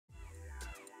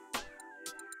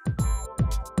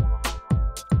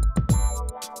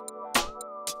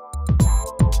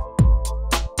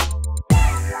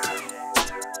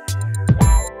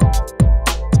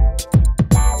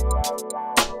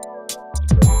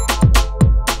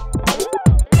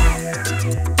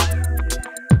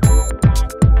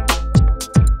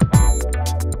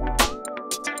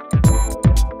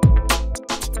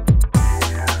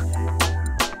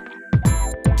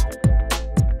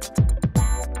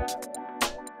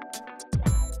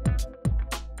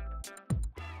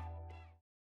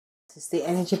The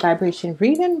energy vibration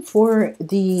reading for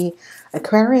the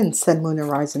Aquarian Sun, Moon, and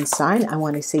Rising sign. I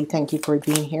want to say thank you for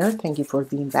being here. Thank you for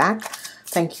being back.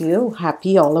 Thank you.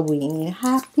 Happy Halloween.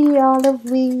 Happy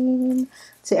Halloween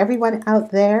to everyone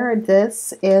out there.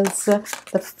 This is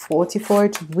the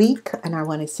 44th week, and I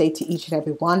want to say to each and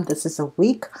every one, this is a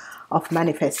week of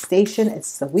manifestation.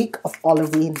 It's the week of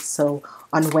Halloween. So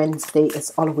on Wednesday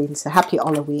is Halloween. So happy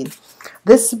Halloween.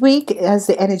 This week has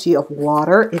the energy of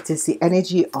water. It is the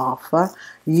energy of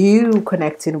you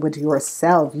connecting with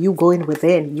yourself, you going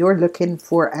within. You're looking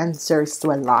for answers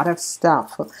to a lot of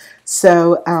stuff.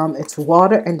 So it's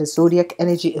water, and the zodiac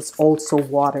energy is also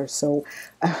water. So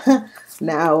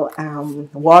now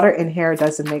water in here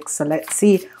doesn't mix. So let's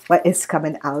see what is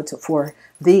coming out for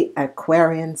the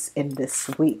Aquarians in this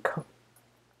week.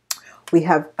 We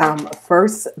have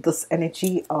first this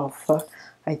energy of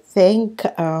I think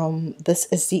this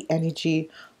is the energy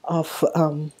of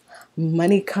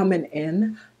money coming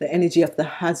in. The energy of the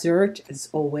hazard is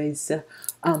always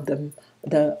the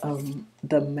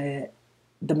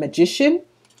magician.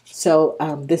 So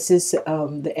this is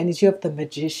the energy of the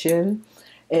magician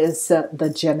is the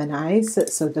Geminis.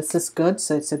 So this is good.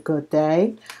 So it's a good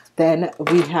day. Then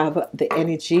we have the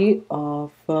energy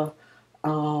of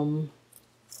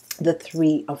the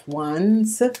Three of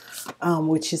Wands,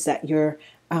 which is that you're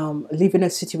leaving a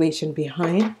situation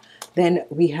behind. Then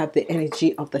we have the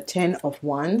energy of the Ten of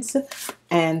Wands,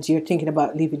 and you're thinking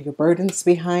about leaving your burdens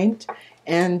behind.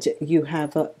 And you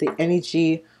have the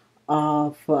energy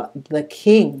of the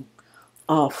King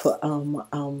of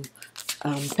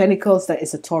Pentacles, that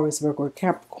is a Taurus, Virgo,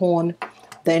 Capricorn.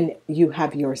 Then you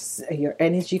have your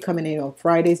energy coming in on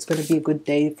Friday. It's going to be a good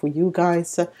day for you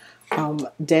guys.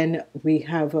 Then we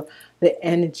have the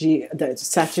energy that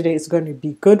Saturday is going to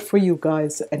be good for you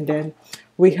guys. And then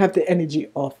we have the energy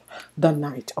of the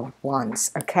Knight of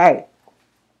Wands. Okay,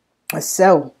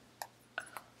 so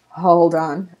hold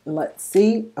on, let's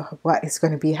see what is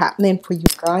going to be happening for you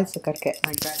guys. I gotta get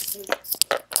my glasses.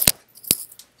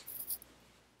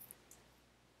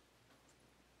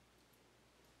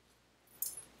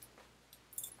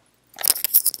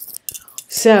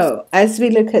 So as we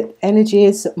look at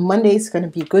energies, Monday is going to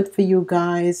be good for you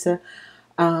guys.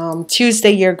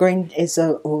 Tuesday you're going is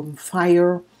a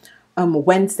fire.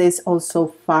 Wednesday is also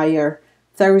fire.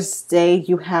 Thursday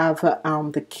you have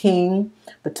the King,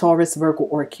 the Taurus, Virgo,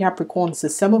 or Capricorn. So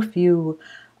some of you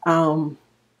are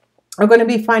going to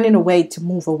be finding a way to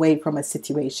move away from a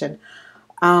situation.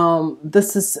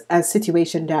 This is a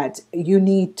situation that you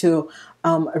need to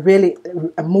really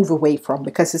move away from,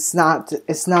 because it's not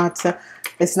healthy.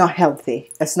 It's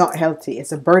not healthy.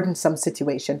 It's a burdensome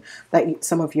situation that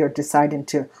some of you are deciding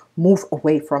to move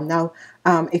away from. Now,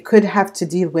 it could have to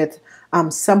deal with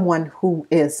someone who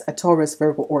is a Taurus,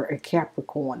 Virgo, or a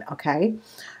Capricorn. Okay.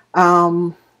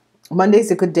 Monday is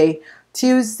a good day.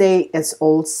 Tuesday is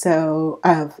also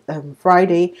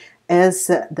Friday is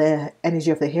the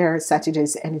energy of the hair. Saturday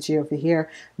is the energy of the hair.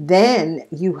 Then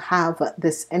you have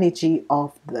this energy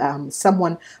of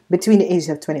someone between the ages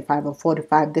of 25 and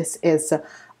 45. This is a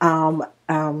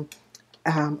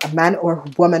man or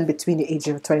woman between the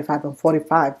ages of 25 and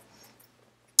 45.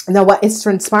 Now, what is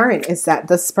transpiring is that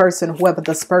this person, whoever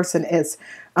this person is,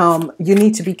 you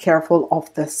need to be careful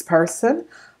of this person.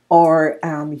 Or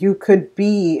you could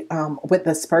be with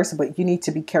this person, but you need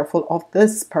to be careful of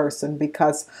this person,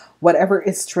 because whatever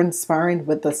is transpiring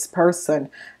with this person,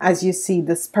 as you see,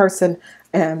 this person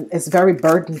is very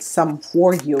burdensome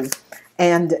for you.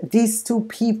 And these two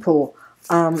people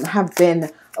have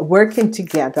been working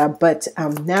together, but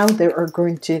now they are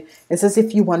going to, it's as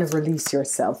if you want to release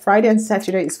yourself. Friday and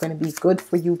Saturday is going to be good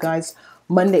for you guys.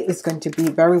 Monday is going to be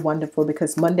very wonderful,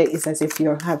 because Monday is as if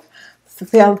you have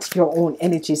felt your own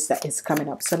energies that is coming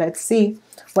up. So let's see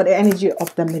what the energy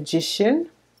of the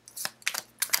magician,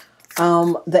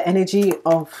 the energy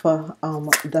of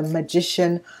the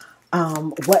magician,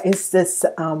 what is this,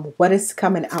 what is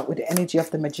coming out with the energy of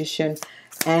the magician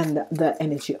and the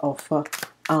energy of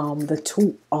the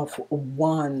Two of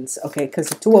Wands. Okay, because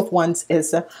the Two of Wands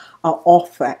is an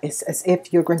offer. It's as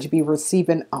if you're going to be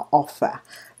receiving an offer.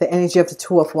 The energy of the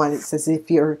Two of Wands is as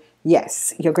if you're,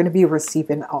 yes, you're going to be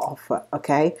receiving an offer.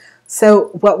 Okay, so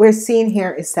what we're seeing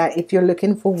here is that if you're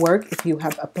looking for work, if you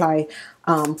have applied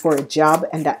for a job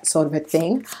and that sort of a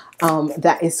thing,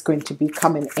 that is going to be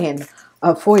coming in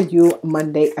for you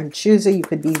Monday and Tuesday. You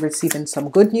could be receiving some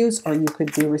good news, or you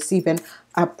could be receiving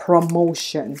a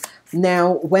promotion.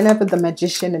 Now, whenever the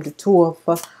magician and the two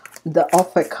of the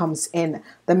offer comes in,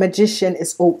 the magician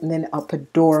is opening up a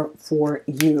door for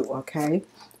you. Okay.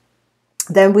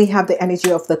 Then we have the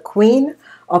energy of the Queen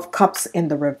of Cups in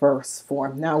the reverse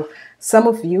form. Now, some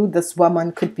of you, this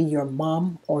woman could be your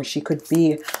mom, or she could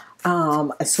be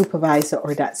a supervisor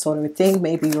or that sort of a thing.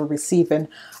 Maybe you're receiving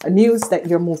a news that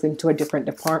you're moving to a different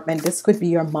department. This could be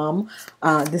your mom.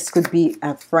 This could be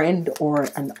a friend or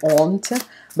an aunt,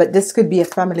 but this could be a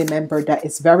family member that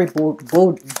is very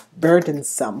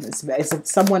burdensome.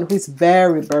 It's someone who's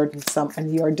very burdensome,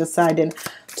 and you're deciding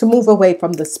to move away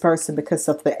from this person because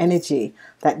of the energy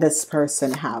that this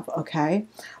person have. Okay,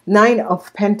 Nine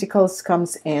of Pentacles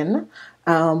comes in,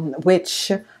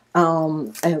 which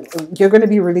you're going to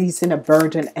be releasing a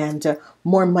burden, and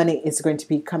more money is going to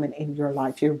be coming in your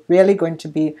life. You're really going to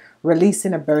be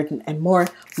releasing a burden, and more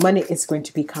money is going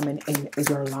to be coming in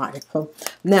your life.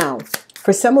 Now,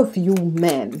 for some of you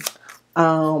men,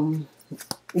 for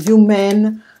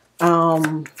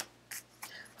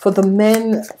the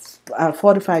men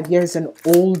 45 years and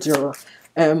older,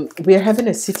 we're having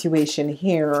a situation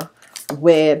here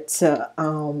with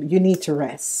you need to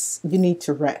rest. You need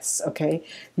to rest. Okay,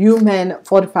 you men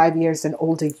 45 years and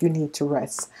older, you need to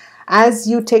rest. As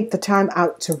you take the time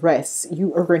out to rest,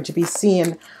 you are going to be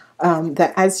seeing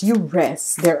that as you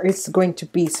rest, there is going to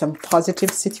be some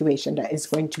positive situation that is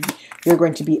going to be, you're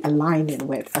going to be aligning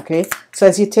with. Okay, so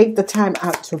as you take the time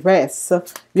out to rest,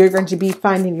 you're going to be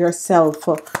finding yourself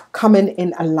coming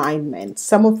in alignment.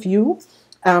 Some of you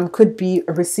could be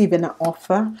receiving an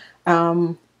offer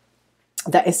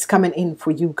that is coming in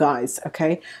for you guys.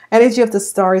 Okay, energy of the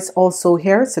star is also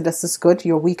here, so this is good.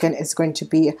 Your weekend is going to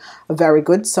be very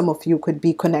good. Some of you could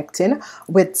be connecting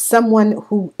with someone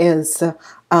who is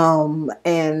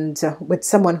with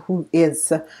someone who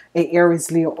is a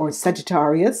Aries, Leo, or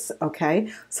Sagittarius. Okay,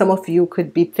 some of you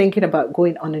could be thinking about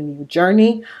going on a new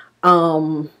journey.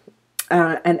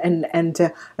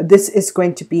 This is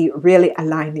going to be really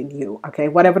aligning you. Okay,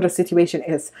 whatever the situation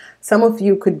is, some of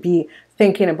you could be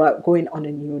thinking about going on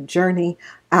a new journey,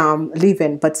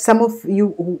 leaving. But some of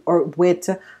you who are with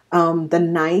the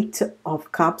Knight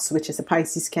of Cups, which is a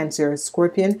Pisces, Cancer, or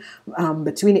Scorpion,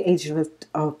 between the ages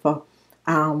of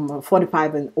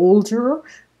 45 and older,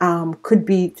 could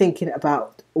be thinking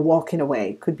about walking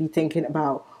away, could be thinking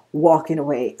about walking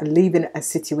away, leaving a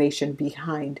situation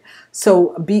behind.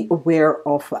 So be aware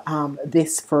of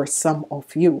this for some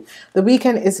of you. The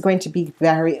weekend is going to be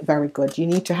very, very good. You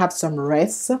need to have some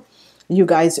rest. You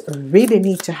guys really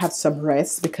need to have some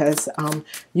rest, because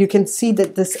you can see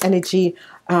that this energy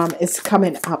is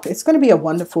coming up. It's going to be a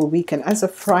wonderful weekend. As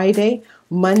of Friday,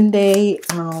 Monday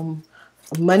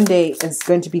is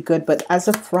going to be good, but as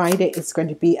of Friday, it's going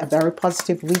to be a very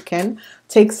positive weekend.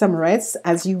 Take some rest.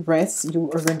 As you rest, you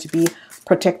are going to be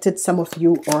protected. Some of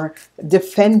you are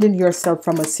defending yourself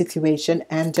from a situation,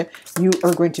 and you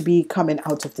are going to be coming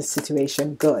out of the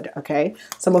situation good. Okay,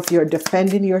 some of you are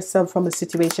defending yourself from a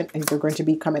situation, and you're going to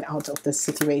be coming out of the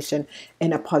situation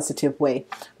in a positive way.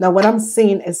 Now, what I'm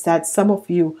seeing is that some of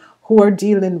you who are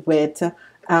dealing with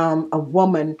a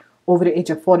woman over the age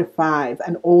of 45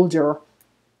 and older,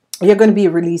 you're going to be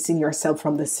releasing yourself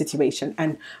from this situation,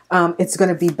 and it's going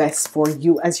to be best for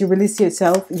you. As you release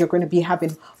yourself, you're going to be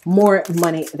having more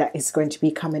money that is going to be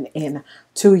coming in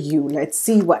to you. Let's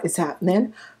see what is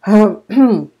happening. Now,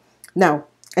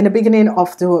 in the beginning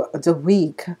of the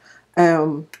week,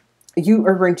 you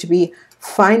are going to be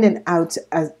finding out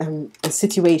a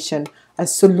situation, a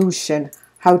solution,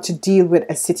 how to deal with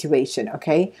a situation.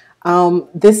 Okay,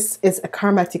 this is a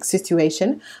karmatic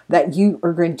situation that you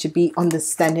are going to be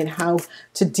understanding how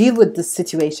to deal with this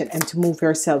situation and to move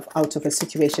yourself out of a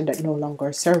situation that no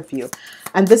longer serves you.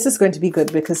 And this is going to be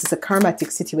good, because it's a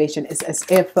karmatic situation. It's as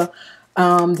if the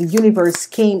universe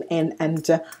came in and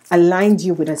aligned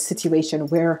you with a situation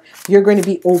where you're going to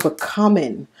be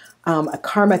overcoming a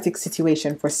karmatic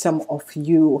situation for some of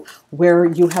you, where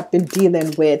you have been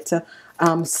dealing with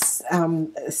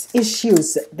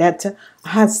issues that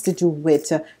has to do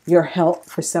with your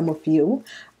health for some of you.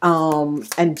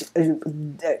 And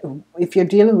if you're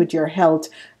dealing with your health,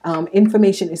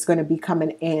 information is going to be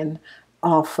coming in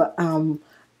of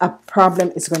a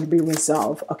problem is going to be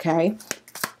resolved. Okay,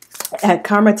 a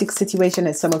karmatic situation,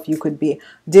 and some of you could be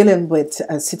dealing with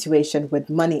a situation with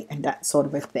money and that sort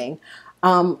of a thing.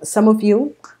 Some of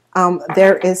you,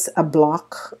 there is a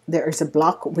block. There is a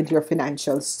block with your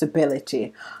financial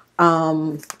stability.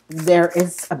 There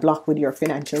is a block with your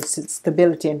financial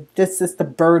stability, and this is the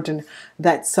burden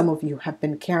that some of you have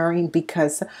been carrying,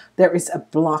 because there is a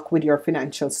block with your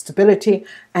financial stability,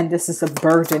 and this is a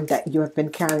burden that you have been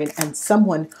carrying. And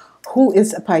someone who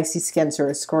is a Pisces, Cancer,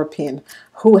 or Scorpion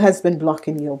who has been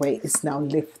blocking your way is now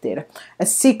lifted. A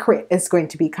secret is going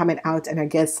to be coming out, and I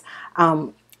guess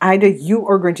either you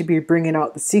are going to be bringing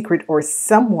out the secret, or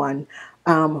someone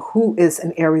who is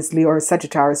an Aries, Leo, or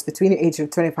Sagittarius between the age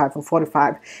of 25 and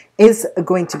 45 is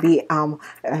going to be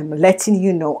letting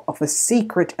you know of a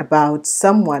secret about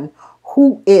someone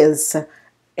who is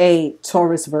a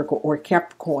Taurus, Virgo, or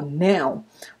Capricorn. Now,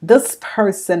 this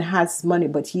person has money,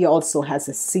 but he also has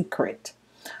a secret.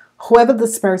 Whoever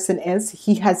this person is,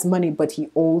 he has money, but he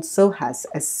also has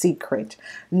a secret.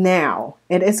 Now,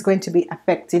 it is going to be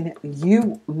affecting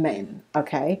you men,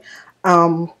 okay?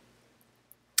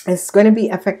 It's going to be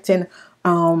affecting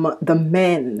the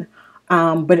men,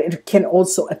 but it can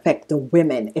also affect the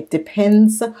women. It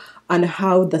depends on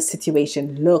how the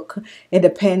situation look. It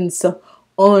depends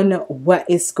on what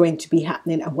is going to be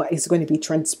happening and what is going to be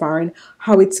transpiring,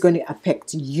 how it's going to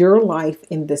affect your life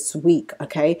in this week,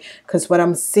 okay? Because what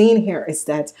I'm seeing here is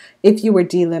that if you were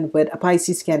dealing with a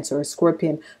Pisces, Cancer, or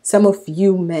Scorpion, some of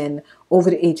you men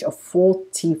over the age of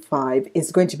 45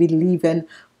 is going to be leaving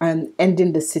and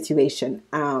ending the situation,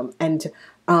 some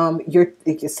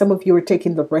of you are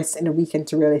taking the rest in the weekend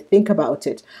to really think about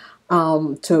it,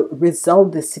 to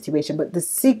resolve this situation. But the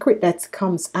secret that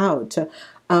comes out,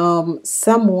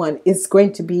 someone is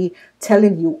going to be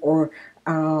telling you,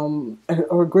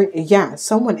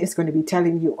 someone is going to be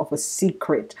telling you of a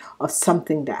secret of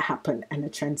something that happened and a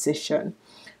transition.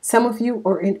 Some of you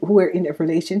who are in a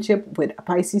relationship with a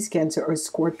Pisces, Cancer, or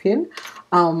Scorpion,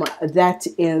 that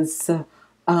is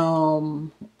a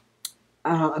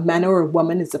man or a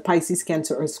woman is a Pisces,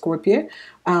 Cancer, or Scorpio,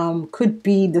 could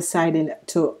be deciding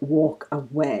to walk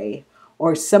away.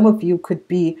 Or some of you could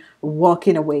be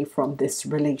walking away from this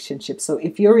relationship. So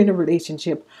if you're in a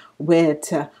relationship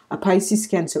with a Pisces,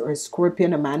 Cancer, or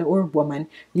Scorpion, a man or a woman,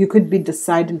 you could be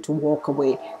deciding to walk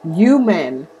away. You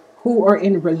men who are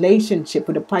in a relationship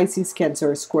with a Pisces,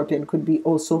 Cancer, or Scorpion could be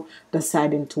also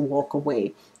deciding to walk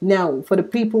away. Now, for the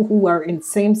people who are in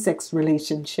same-sex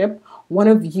relationship, one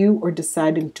of you are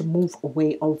deciding to move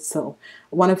away also.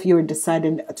 One of you are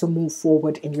deciding to move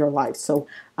forward in your life. So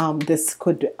this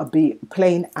could be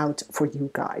playing out for you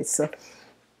guys.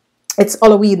 It's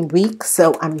Halloween week,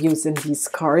 so I'm using these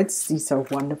cards. These are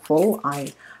wonderful.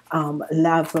 I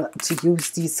love to use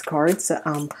these cards.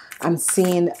 I'm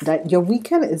seeing that your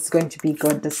weekend is going to be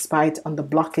good despite on the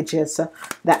blockages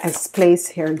that has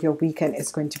placed here. Your weekend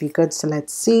is going to be good. So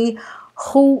let's see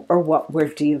who or what we're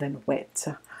dealing with.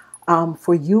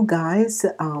 For you guys,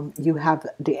 you have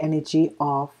the energy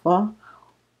of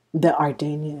the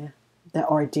Ardenia.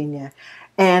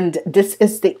 And this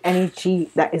is the energy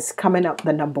that is coming up,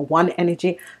 the number one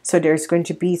energy. So there's going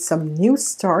to be some new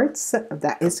starts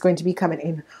that is going to be coming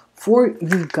in for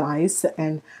you guys.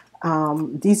 And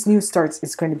these new starts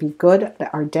is going to be good. The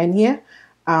Ardenia.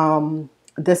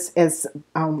 This is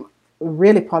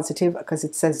really positive because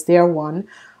it says there one.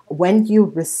 When you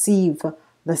receive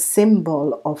the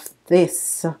symbol of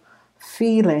this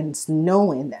feelings,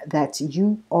 knowing that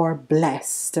you are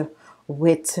blessed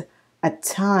with a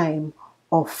time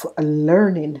of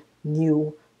learning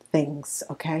new things.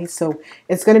 Okay, so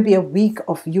it's going to be a week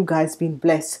of you guys being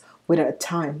blessed with a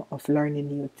time of learning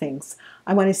new things.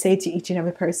 I want to say to each and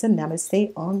every person,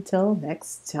 namaste until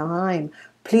next time.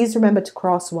 Please remember to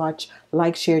cross-watch,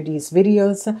 like, share these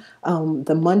videos.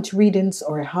 The month readings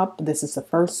are up. This is the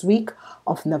first week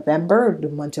of November. The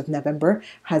month of November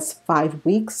has 5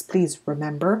 weeks. Please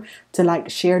remember to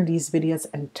like, share these videos,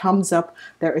 and thumbs up.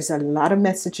 There is a lot of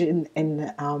message in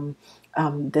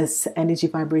this energy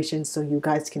vibration, so you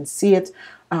guys can see it.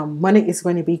 Money is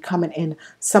going to be coming in.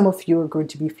 Some of you are going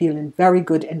to be feeling very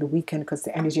good in the weekend because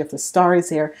the energy of the star is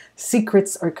here.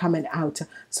 Secrets are coming out,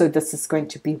 so this is going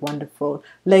to be wonderful.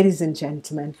 Ladies and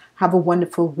gentlemen, have a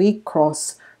wonderful week.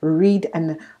 Cross read,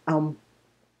 and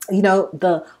you know,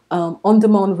 the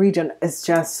on-demand reading is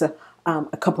just a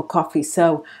cup of coffee.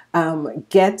 So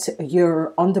get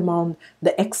your on-demand,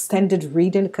 the extended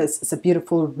reading, because it's a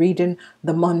beautiful reading,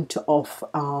 the month of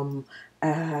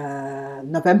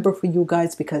November for you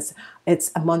guys, because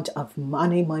it's a month of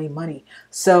money.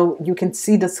 So you can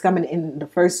see this coming in the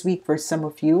first week for some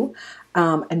of you,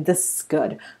 and this is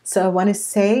good. So I want to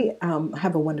say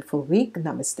have a wonderful week.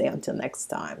 Namaste until next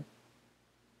time.